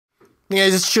Hey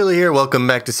guys, it's Chili here. Welcome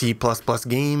back to C++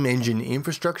 Game Engine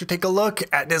Infrastructure. Take a look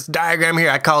at this diagram here.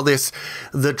 I call this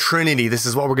the Trinity. This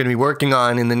is what we're going to be working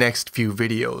on in the next few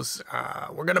videos.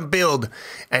 We're going to build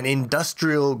an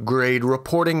industrial grade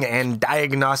reporting and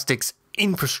diagnostics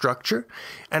infrastructure,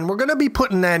 and we're going to be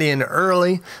putting that in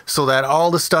early so that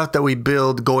all the stuff that we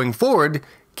build going forward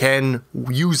can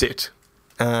use it.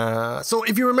 So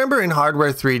if you remember in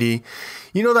Hardware 3D,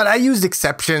 you know that I used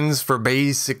exceptions for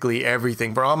basically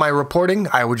everything. For all my reporting,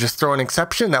 I would just throw an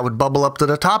exception that would bubble up to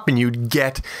the top and you'd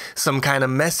get some kind of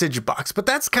message box. But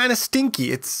that's kind of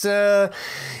stinky. It's not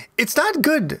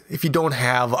good if you don't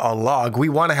have a log. We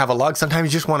want to have a log. Sometimes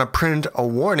you just want to print a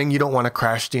warning. You don't want to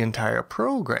crash the entire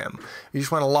program. You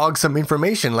just want to log some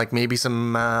information, like maybe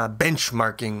some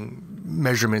benchmarking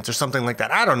measurements or something like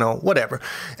that. I don't know, whatever.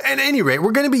 At any rate,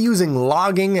 we're going to be using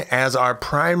logging as our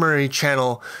primary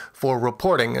channel for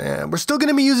reporting. We're still going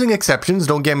to be using exceptions,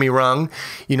 don't get me wrong.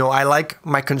 You know, I like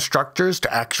my constructors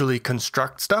to actually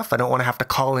construct stuff. I don't want to have to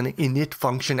call an init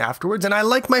function afterwards. And I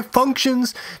like my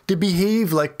functions to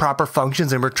behave like proper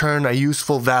functions and return a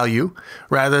useful value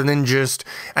rather than just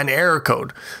an error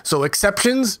code. So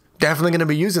exceptions, definitely going to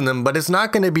be using them, but it's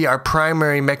not going to be our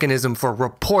primary mechanism for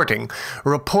reporting.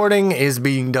 Reporting is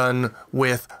being done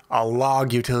with a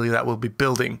log utility that we'll be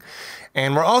building.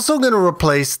 And we're also going to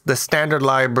replace the standard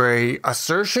library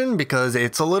assertion because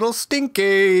it's a little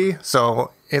stinky.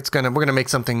 So we're going to make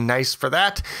something nice for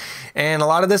that. And a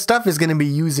lot of this stuff is going to be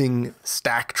using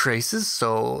stack traces.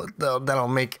 So that'll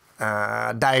make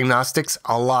diagnostics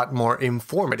a lot more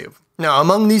informative. Now,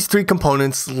 among these three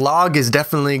components, log is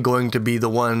definitely going to be the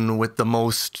one with the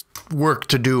most work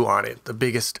to do on it, the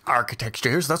biggest architecture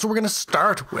here. So that's what we're going to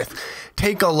start with.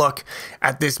 Take a look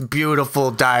at this beautiful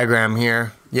diagram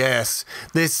here. Yes,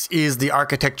 this is the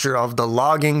architecture of the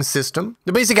logging system.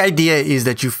 The basic idea is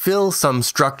that you fill some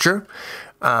structure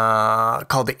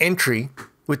called the entry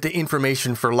with the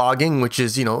information for logging, which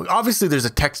is, you know, obviously there's a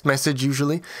text message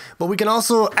usually, but we can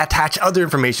also attach other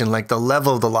information like the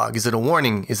level of the log. Is it a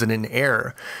warning? Is it an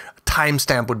error? A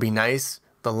timestamp would be nice.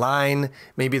 The line,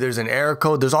 maybe there's an error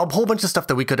code. There's a whole bunch of stuff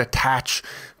that we could attach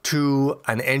to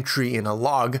an entry in a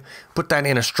log, put that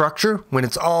in a structure. When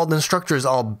the structure is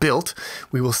all built,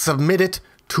 we will submit it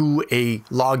to a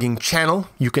logging channel.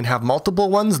 You can have multiple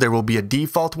ones. There will be a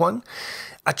default one.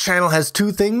 A channel has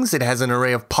two things. It has an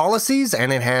array of policies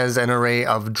and it has an array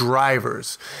of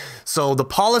drivers. So the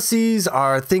policies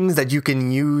are things that you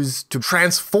can use to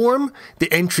transform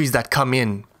the entries that come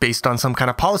in based on some kind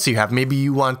of policy you have. Maybe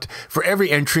you want, for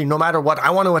every entry, no matter what, I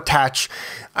want to attach,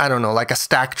 I don't know, like a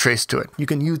stack trace to it. You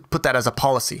can put that as a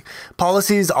policy.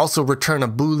 Policies also return a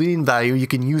Boolean value. You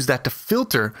can use that to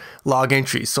filter log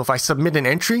entries. So if I submit an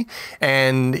entry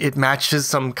and it matches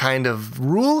some kind of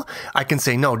rule, I can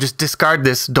say, no, just discard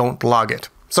this, don't log it.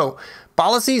 So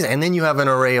policies, and then you have an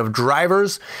array of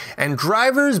drivers. And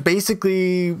drivers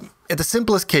basically, at the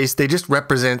simplest case, they just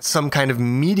represent some kind of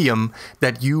medium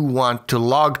that you want to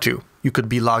log to. You could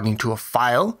be logging to a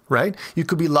file, right? You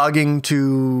could be logging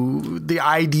to the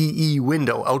IDE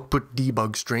window, output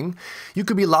debug string. You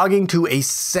could be logging to a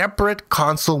separate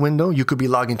console window. You could be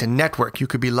logging to network. You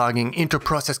could be logging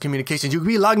inter-process communications. You could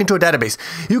be logging to a database.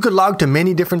 You could log to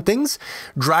many different things.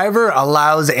 Driver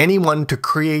allows anyone to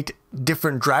create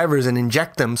different drivers and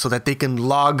inject them so that they can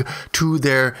log to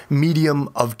their medium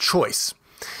of choice.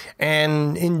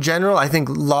 And in general, I think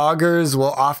loggers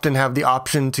will often have the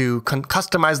option to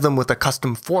customize them with a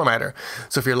custom formatter.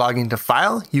 So if you're logging to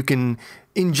file, you can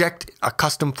inject a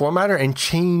custom formatter and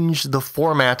change the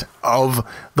format of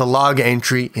the log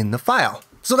entry in the file.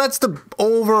 So that's the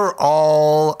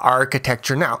overall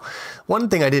architecture. Now, one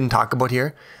thing I didn't talk about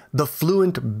here, the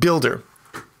Fluent builder.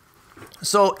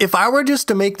 So if I were just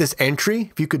to make this entry,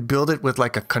 if you could build it with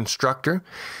like a constructor,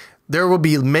 there will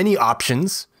be many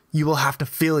options. You will have to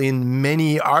fill in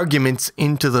many arguments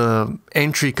into the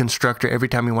entry constructor every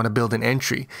time you want to build an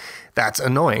entry. That's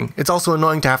annoying. It's also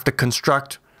annoying to have to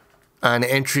construct an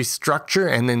entry structure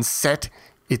and then set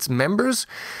its members.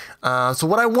 So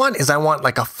what I want is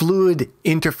like a fluid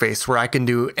interface where I can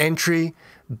do entry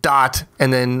dot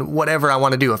and then whatever I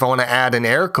want to do. If I want to add an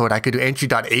error code, I could do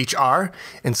entry.hr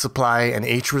and supply an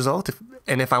H result.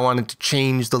 And if I wanted to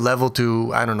change the level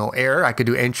to, I don't know, error, I could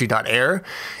do entry.error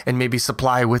and maybe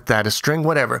supply with that a string,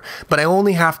 whatever. But I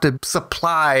only have to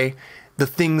supply the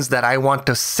things that I want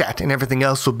to set and everything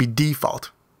else will be default.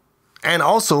 And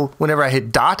also, whenever I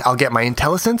hit dot, I'll get my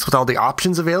IntelliSense with all the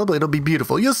options available. It'll be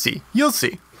beautiful. You'll see. You'll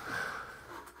see.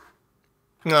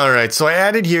 All right, so I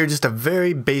added here just a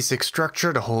very basic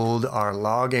structure to hold our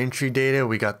log entry data.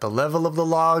 We got the level of the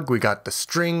log, we got the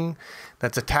string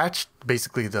that's attached,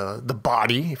 basically the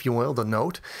body, if you will, the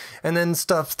note, and then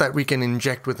stuff that we can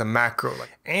inject with a macro.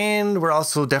 And we're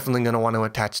also definitely going to want to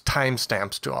attach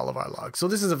timestamps to all of our logs. So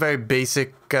this is a very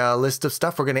basic list of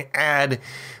stuff. We're going to add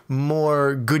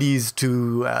more goodies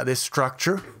to this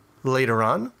structure later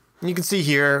on. You can see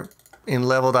here, in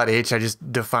level.h, I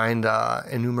just defined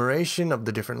enumeration of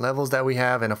the different levels that we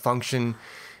have and a function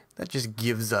that just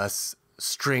gives us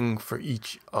string for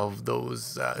each of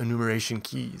those enumeration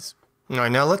keys. All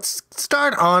right, now let's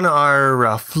start on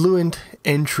our Fluent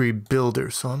entry builder.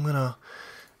 So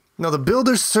now the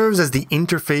builder serves as the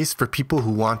interface for people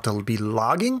who want to be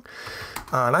logging.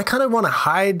 And I kind of want to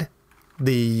hide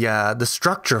the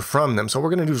structure from them. So what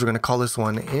we're going to do is we're going to call this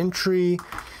one entry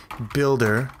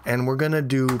builder, and we're going to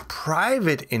do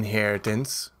private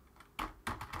inheritance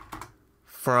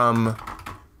from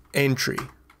entry.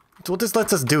 So what this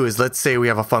lets us do is, let's say we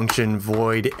have a function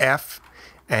void f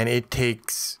and it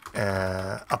takes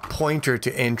a pointer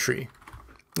to entry.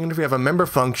 And if we have a member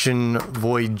function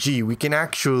void g, we can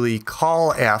actually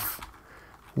call f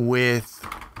with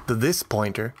this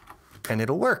pointer and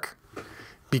it'll work,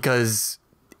 because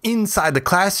inside the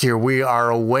class here we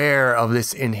are aware of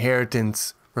this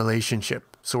inheritance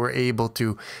relationship. So we're able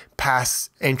to pass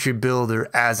entry builder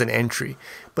as an entry,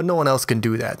 but no one else can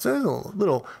do that. So there's a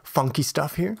little funky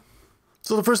stuff here.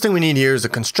 So the first thing we need here is a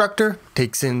constructor.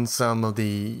 Takes in some of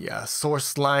the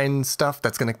source line stuff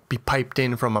that's going to be piped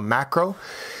in from a macro.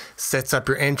 Sets up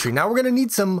your entry. Now we're going to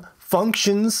need some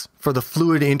functions for the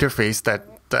fluid interface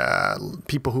that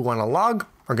people who want to log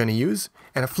are going to use.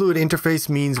 And a fluid interface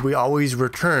means we always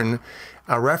return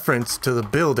a reference to the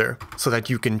builder so that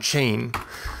you can chain.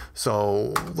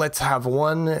 So let's have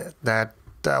one that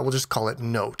we'll just call it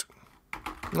note.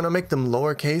 I'm going to make them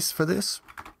lowercase for this.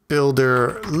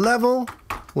 Builder level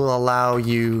will allow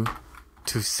you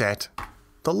to set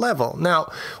the level.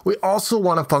 Now, we also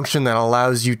want a function that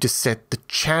allows you to set the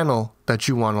channel that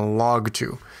you want to log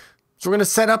to. So we're going to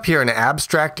set up here an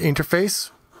abstract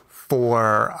interface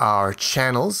for our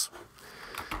channels,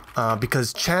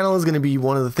 because channel is going to be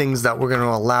one of the things that we're going to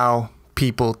allow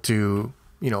people to,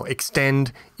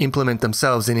 extend, implement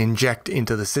themselves, and inject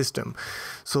into the system.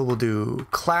 So we'll do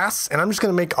class, and I'm just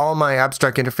going to make all my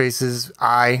abstract interfaces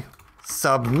I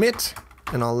submit,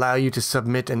 and I'll allow you to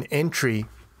submit an entry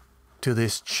to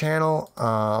this channel.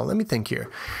 Let me think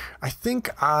here. I think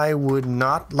I would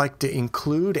not like to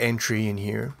include entry in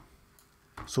here.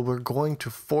 So we're going to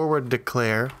forward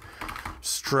declare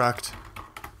struct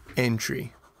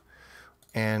entry,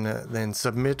 and then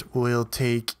submit will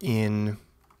take in,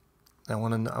 I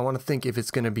want to think if it's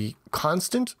going to be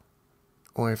constant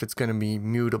or if it's going to be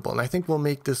mutable. And I think we'll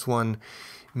make this one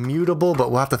mutable, but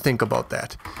we'll have to think about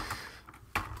that.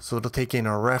 So it'll take in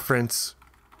a reference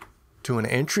to an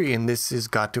entry, and this has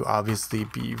got to obviously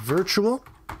be virtual.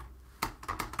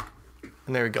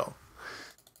 And there we go.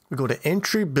 We go to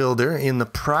entry builder. In the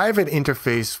private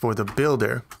interface for the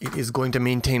builder, it is going to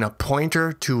maintain a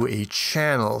pointer to a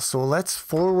channel. So let's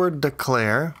forward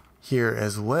declare here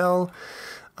as well.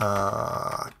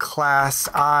 Class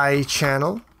I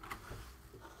channel.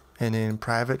 And in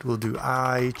private, we'll do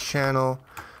I channel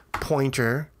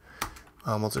pointer.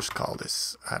 We'll just call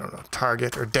this, I don't know,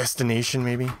 target or destination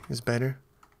maybe is better.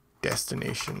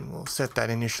 Destination. We'll set that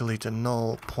initially to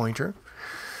null pointer.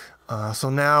 So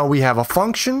now we have a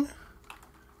function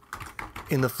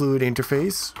in the fluid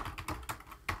interface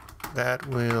that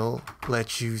will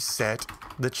let you set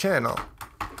the channel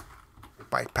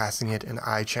by passing it an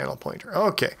I channel pointer.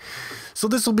 Okay, so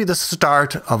this will be the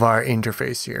start of our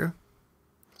interface here.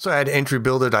 So I had entry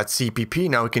builder.cpp.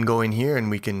 Now we can go in here and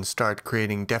we can start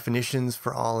creating definitions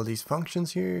for all of these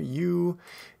functions here. You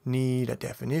need a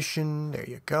definition. There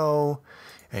you go.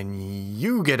 And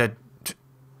you get a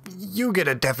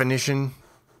definition.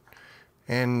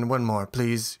 And one more,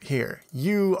 please. Here.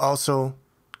 You also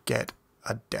get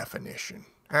a definition.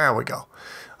 There we go.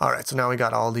 All right, so now we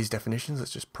got all these definitions.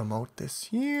 Let's just promote this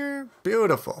here.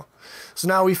 Beautiful. So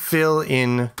now we fill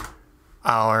in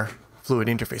our fluid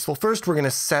interface. Well, first we're going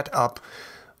to set up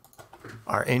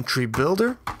our entry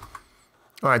builder.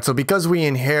 All right, so because we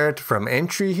inherit from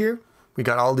entry here, we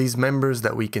got all these members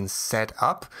that we can set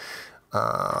up.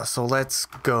 So let's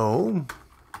go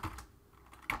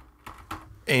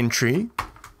entry,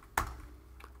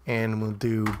 and we'll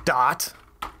do dot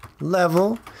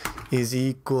level is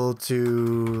equal to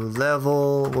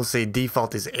level, we'll say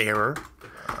default is error.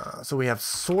 So we have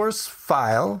source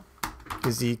file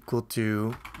is equal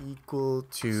to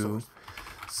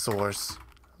source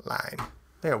line.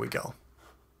 There we go.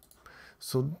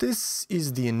 So this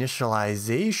is the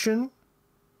initialization.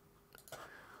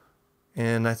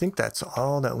 And I think that's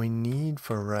all that we need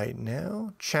for right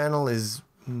now. Channel is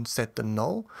set to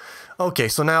null. Okay,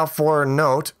 so now for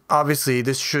note, obviously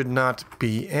this should not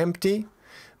be empty.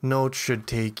 Note should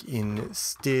take in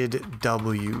std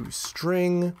w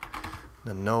string,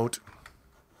 the note.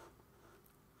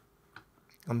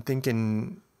 I'm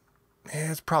thinking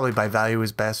it's probably by value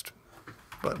is best,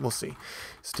 but we'll see.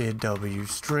 Std w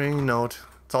string note.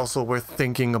 It's also worth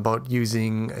thinking about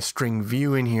using a string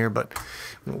view in here, but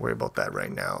we won't worry about that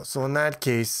right now. So in that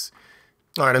case,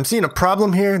 all right, I'm seeing a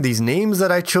problem here. These names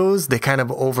that I chose, they kind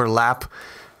of overlap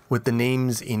with the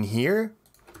names in here.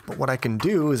 But what I can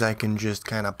do is I can just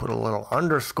kind of put a little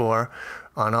underscore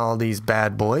on all these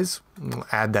bad boys. We'll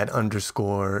add that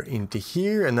underscore into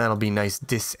here, and that'll be nice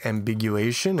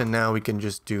disambiguation. And now we can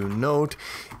just do note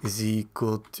is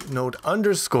equal to note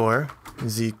underscore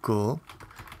is equal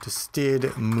to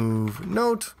std move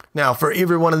note. Now for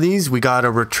every one of these, we got a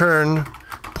return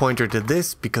pointer to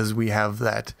this because we have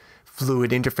that fluid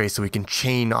interface so we can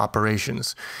chain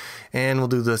operations. And we'll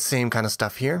do the same kind of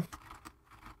stuff here.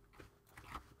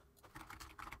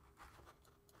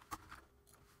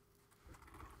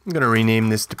 I'm gonna rename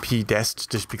this to pdest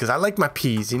just because I like my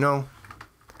p's, you know.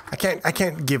 I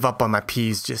can't give up on my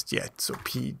p's just yet. So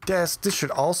pdest, this should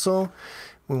also,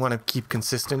 we want to keep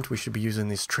consistent. We should be using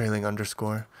this trailing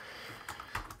underscore.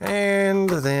 And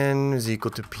then is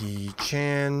equal to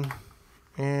pchan.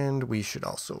 And we should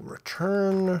also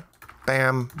return.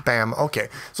 Bam, bam. Okay,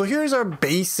 so here's our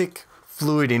basic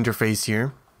fluid interface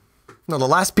here. Now the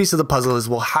last piece of the puzzle is,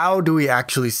 well, how do we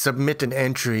actually submit an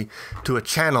entry to a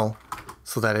channel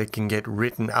so that it can get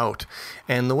written out?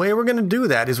 And the way we're going to do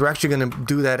that is we're actually going to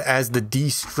do that as the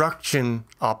destruction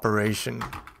operation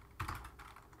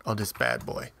of this bad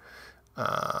boy.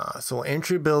 So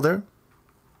entry builder,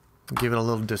 give it a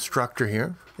little destructor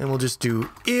here, and we'll just do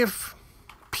if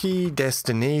p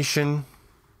destination.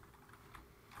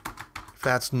 If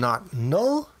that's not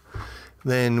null,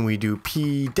 then we do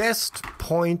pdest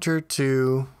pointer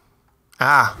to,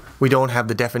 we don't have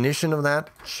the definition of that,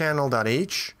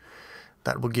 channel.h.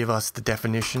 That will give us the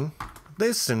definition of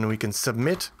this, and we can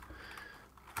submit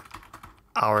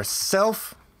our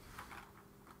self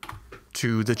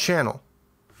to the channel.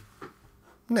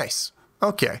 Nice.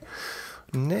 Okay.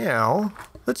 Now,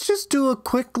 let's just do a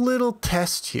quick little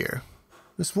test here.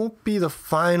 This won't be the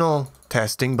final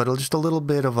testing, but just a little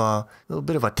bit of a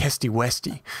testy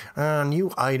westy.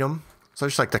 New item. So I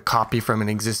just like to copy from an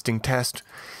existing test,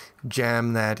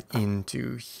 jam that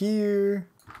into here.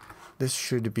 This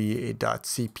should be a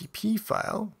 .cpp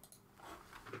file.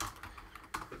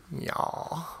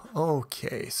 Yeah.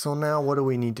 Okay. So now what do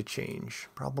we need to change?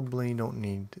 Probably don't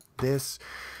need this.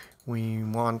 We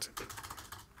want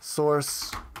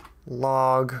source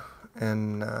log.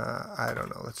 And I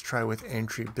don't know, let's try with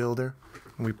entry builder.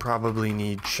 We probably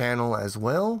need channel as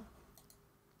well.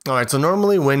 All right, so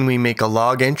normally when we make a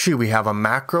log entry, we have a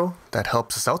macro that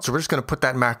helps us out. So we're just going to put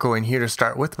that macro in here to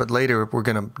start with, but later we're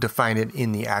going to define it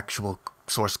in the actual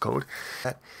source code.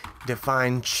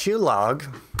 Define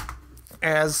chillog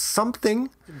as something,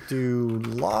 do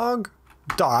log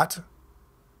dot,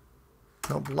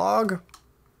 log,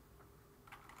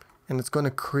 and it's going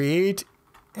to create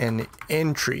an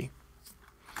entry.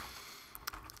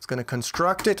 It's going to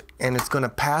construct it, and it's going to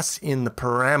pass in the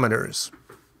parameters.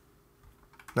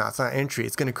 No, it's not entry.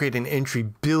 It's going to create an entry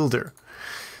builder.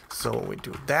 So we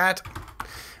do that.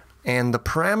 And the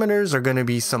parameters are going to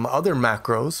be some other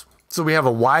macros. So we have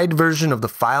a wide version of the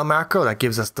file macro that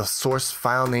gives us the source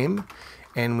file name.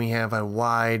 And we have a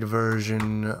wide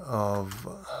version of,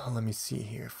 let me see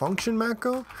here, function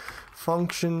macro.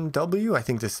 Function W, I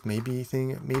think this may be a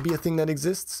thing that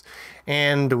exists.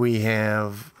 And we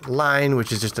have line,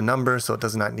 which is just a number, so it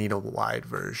does not need a wide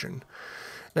version.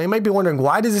 Now you might be wondering,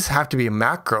 why does this have to be a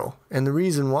macro? And the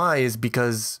reason why is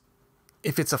because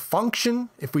if it's a function,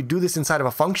 if we do this inside of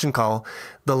a function call,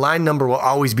 the line number will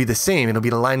always be the same. It'll be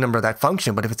the line number of that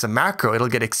function. But if it's a macro, it'll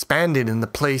get expanded in the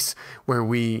place where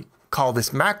we call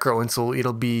this macro, and so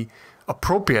it'll be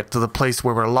appropriate to the place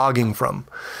where we're logging from.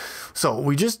 So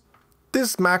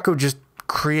this macro just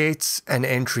creates an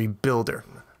entry builder.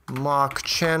 Mock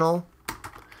channel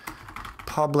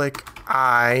public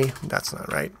I, that's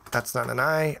not right, that's not an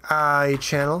I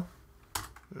channel.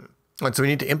 And so we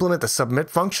need to implement the submit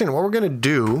function. What we're going to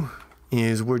do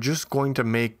is we're just going to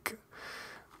make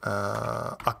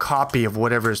a copy of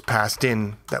whatever is passed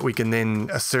in that we can then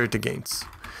assert against.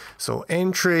 So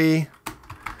entry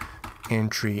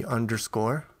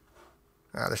underscore.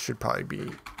 This should probably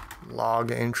be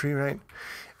log entry, right?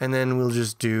 And then we'll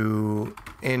just do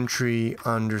entry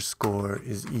underscore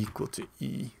is equal to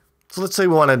E. So let's say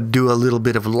we want to do a little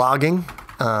bit of logging,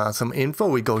 some info.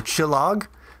 We go chillog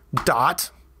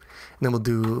dot, and then we'll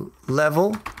do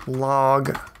level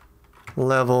log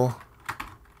level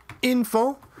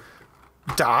info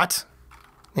dot,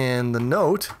 and the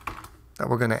note that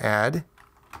we're going to add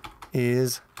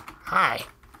is hi,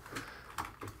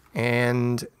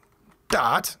 and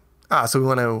dot. So we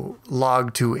want to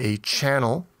log to a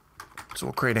channel. So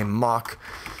we'll create a mock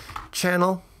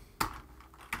channel,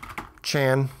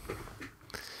 chan,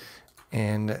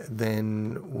 and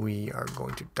then we are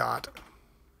going to dot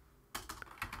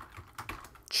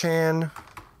chan,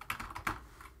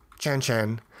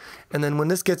 chan, and then when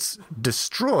this gets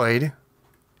destroyed,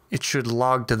 it should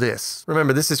log to this.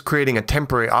 Remember, this is creating a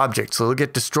temporary object, so it'll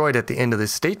get destroyed at the end of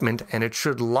this statement, and it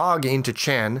should log into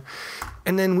chan,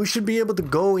 and then we should be able to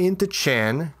go into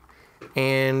chan,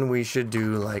 and we should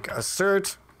do like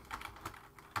assert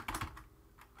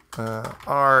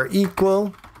r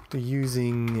equal to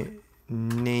using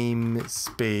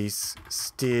namespace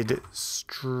std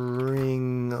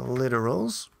string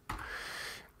literals,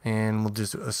 and we'll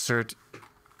just assert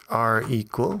r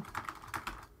equal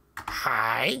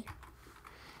hi,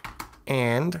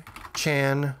 and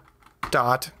chan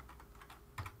dot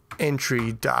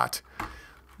entry dot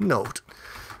note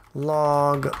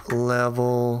log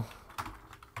level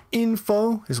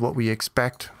info is what we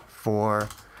expect for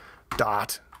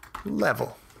dot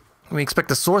level. We expect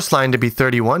the source line to be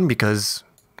 31 because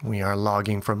we are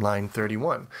logging from line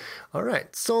 31. All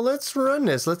right, so let's run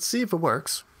this. Let's see if it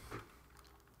works.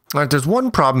 All right, there's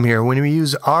one problem here. When we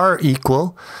use r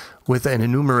equal with an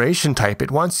enumeration type,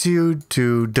 it wants you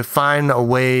to define a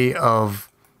way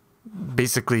of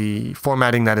basically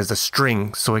formatting that as a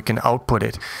string so it can output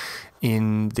it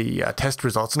in the test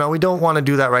results. Now, we don't want to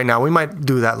do that right now. We might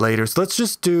do that later. So let's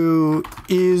just do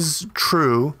is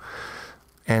true,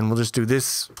 and we'll just do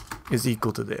this is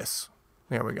equal to this.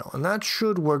 There we go. And that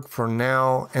should work for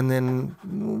now, and then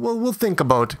we'll think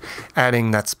about adding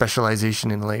that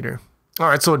specialization in later. All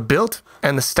right, so it built,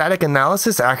 and the static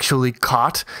analysis actually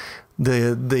caught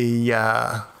the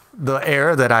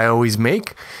error that I always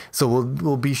make. So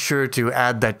we'll be sure to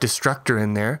add that destructor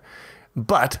in there.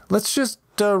 But let's just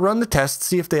run the test,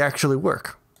 see if they actually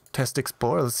work. Test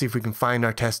Explorer, let's see if we can find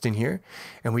our test in here.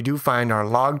 And we do find our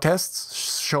log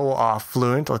tests, show off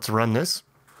Fluent. Let's run this.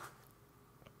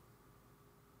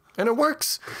 And it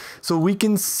works. So we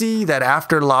can see that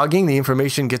after logging, the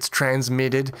information gets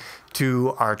transmitted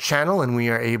to our channel, and we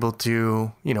are able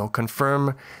to,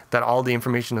 confirm that all the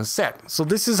information is set. So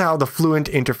this is how the Fluent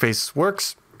interface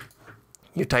works.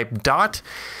 You type dot,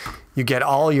 you get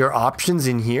all your options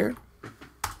in here,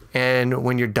 and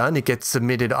when you're done, it gets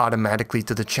submitted automatically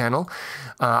to the channel.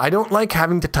 I don't like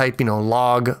having to type,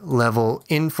 log level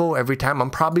info every time.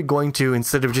 I'm probably going to,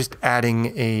 instead of just adding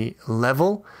a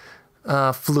level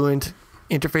Fluent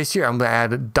interface here, I'm going to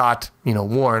add dot,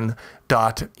 warn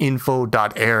dot info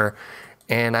dot error,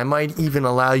 and I might even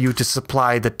allow you to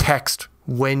supply the text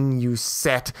when you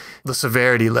set the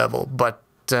severity level. But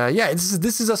yeah,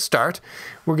 this is a start.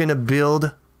 We're going to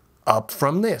build up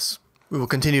from this. We will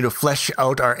continue to flesh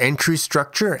out our entry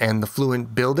structure and the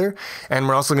Fluent builder, and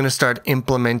we're also going to start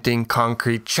implementing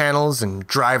concrete channels and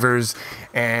drivers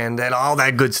and all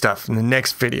that good stuff in the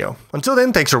next video. Until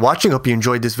then, thanks for watching. Hope you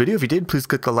enjoyed this video. If you did, please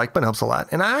click the like button, it helps a lot.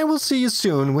 And I will see you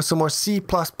soon with some more C++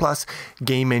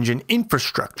 game engine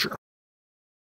infrastructure.